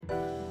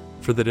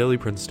For the Daily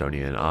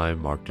Princetonian,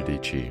 I'm Mark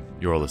Dudici.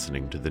 You're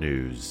listening to the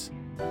news.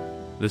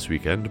 This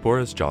weekend,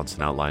 Boris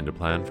Johnson outlined a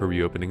plan for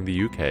reopening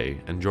the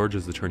UK, and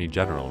Georgia's Attorney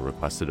General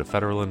requested a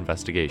federal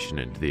investigation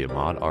into the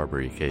Ahmaud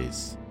Arbery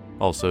case.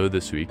 Also,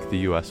 this week, the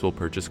US will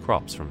purchase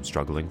crops from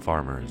struggling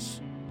farmers.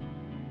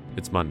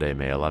 It's Monday,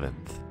 May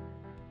 11th.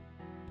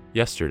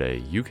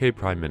 Yesterday, UK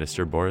Prime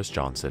Minister Boris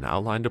Johnson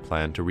outlined a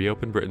plan to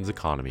reopen Britain's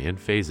economy in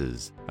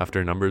phases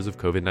after numbers of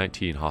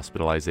COVID-19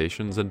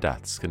 hospitalizations and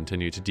deaths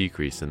continue to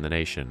decrease in the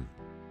nation.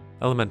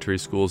 Elementary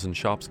schools and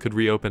shops could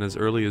reopen as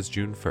early as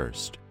June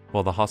 1st,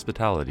 while the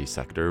hospitality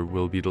sector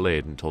will be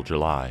delayed until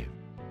July.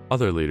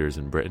 Other leaders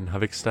in Britain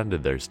have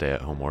extended their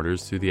stay-at-home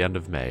orders through the end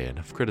of May and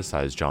have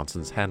criticized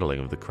Johnson's handling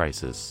of the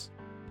crisis.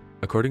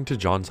 According to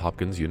Johns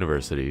Hopkins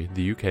University,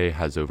 the UK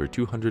has over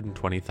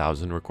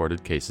 220,000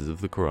 recorded cases of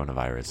the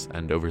coronavirus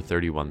and over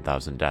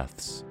 31,000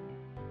 deaths.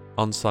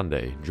 On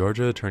Sunday,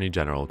 Georgia Attorney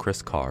General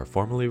Chris Carr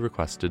formally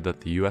requested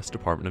that the U.S.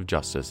 Department of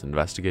Justice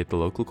investigate the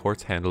local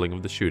court's handling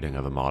of the shooting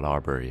of Ahmaud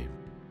Arbery.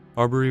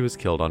 Arbery was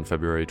killed on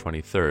February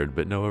 23rd,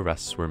 but no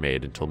arrests were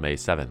made until May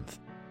 7th,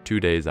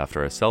 2 days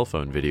after a cell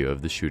phone video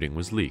of the shooting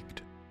was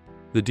leaked.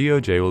 The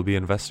DOJ will be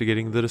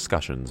investigating the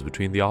discussions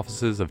between the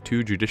offices of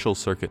 2 Judicial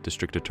Circuit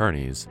District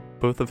Attorneys,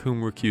 both of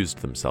whom recused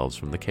themselves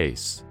from the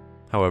case.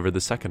 However,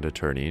 the second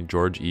attorney,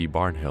 George E.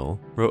 Barnhill,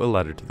 wrote a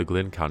letter to the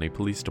Glynn County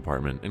Police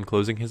Department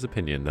enclosing his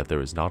opinion that there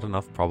was not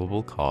enough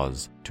probable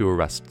cause to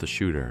arrest the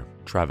shooter,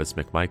 Travis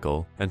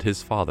McMichael, and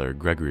his father,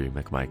 Gregory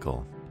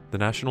McMichael. The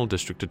National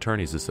District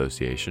Attorneys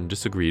Association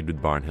disagreed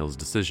with Barnhill's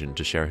decision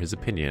to share his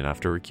opinion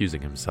after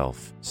recusing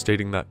himself,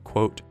 stating that,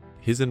 quote,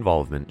 his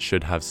involvement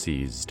should have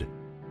ceased.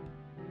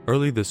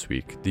 Early this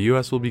week, the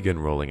U.S. will begin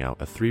rolling out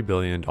a $3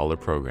 billion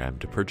program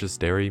to purchase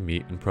dairy,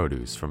 meat, and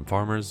produce from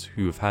farmers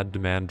who have had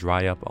demand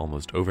dry up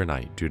almost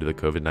overnight due to the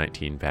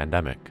COVID-19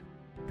 pandemic.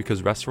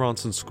 Because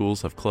restaurants and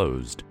schools have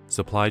closed,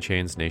 supply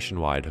chains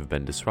nationwide have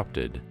been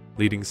disrupted,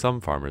 leading some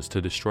farmers to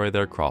destroy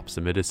their crops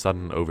amid a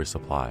sudden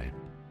oversupply.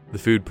 The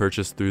food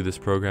purchased through this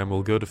program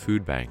will go to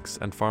food banks,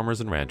 and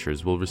farmers and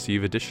ranchers will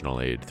receive additional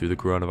aid through the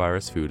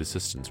Coronavirus Food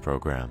Assistance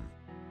Program.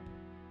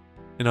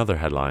 In other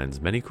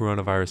headlines, many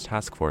coronavirus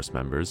task force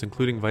members,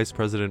 including Vice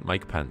President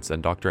Mike Pence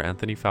and Dr.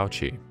 Anthony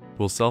Fauci,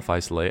 will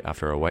self-isolate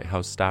after a White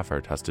House staffer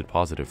tested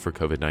positive for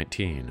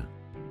COVID-19.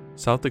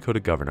 South Dakota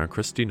Governor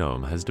Kristi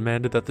Noem has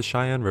demanded that the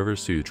Cheyenne River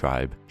Sioux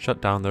tribe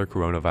shut down their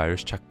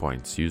coronavirus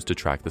checkpoints used to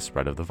track the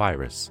spread of the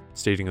virus,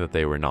 stating that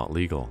they were not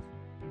legal.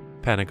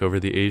 Panic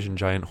over the Asian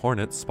giant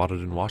hornets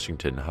spotted in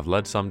Washington have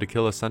led some to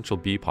kill essential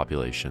bee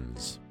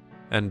populations.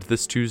 And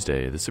this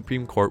Tuesday, the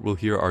Supreme Court will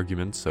hear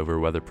arguments over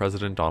whether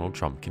President Donald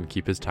Trump can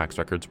keep his tax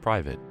records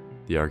private.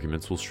 The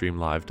arguments will stream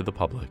live to the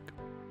public.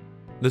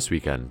 This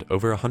weekend,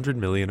 over 100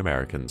 million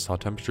Americans saw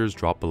temperatures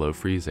drop below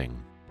freezing.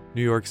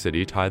 New York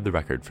City tied the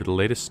record for the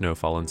latest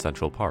snowfall in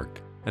Central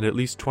Park, and at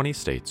least 20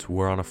 states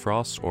were on a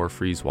frost or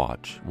freeze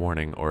watch,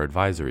 warning, or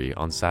advisory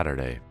on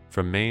Saturday,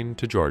 from Maine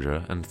to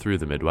Georgia and through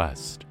the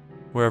Midwest.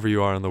 Wherever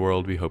you are in the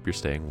world, we hope you're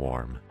staying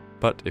warm.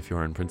 But if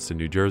you're in Princeton,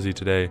 New Jersey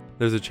today,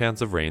 there's a chance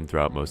of rain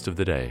throughout most of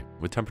the day,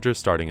 with temperatures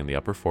starting in the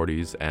upper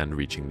 40s and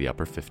reaching the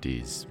upper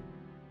 50s.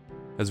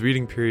 As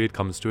reading period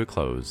comes to a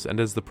close, and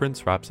as the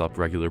Prince wraps up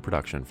regular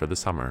production for the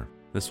summer,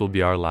 this will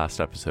be our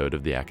last episode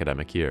of the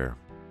academic year.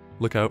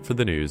 Look out for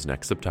the news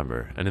next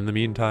September, and in the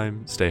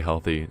meantime, stay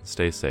healthy,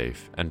 stay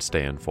safe, and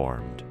stay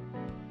informed.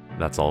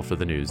 That's all for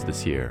the news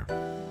this year.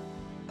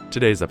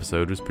 Today's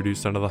episode was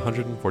produced under the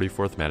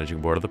 144th Managing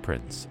Board of the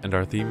Prince, and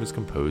our theme was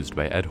composed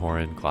by Ed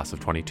Horan, Class of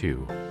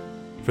 22.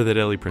 For the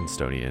Daily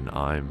Princetonian,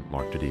 I'm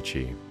Mark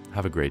Dudici.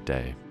 Have a great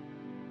day.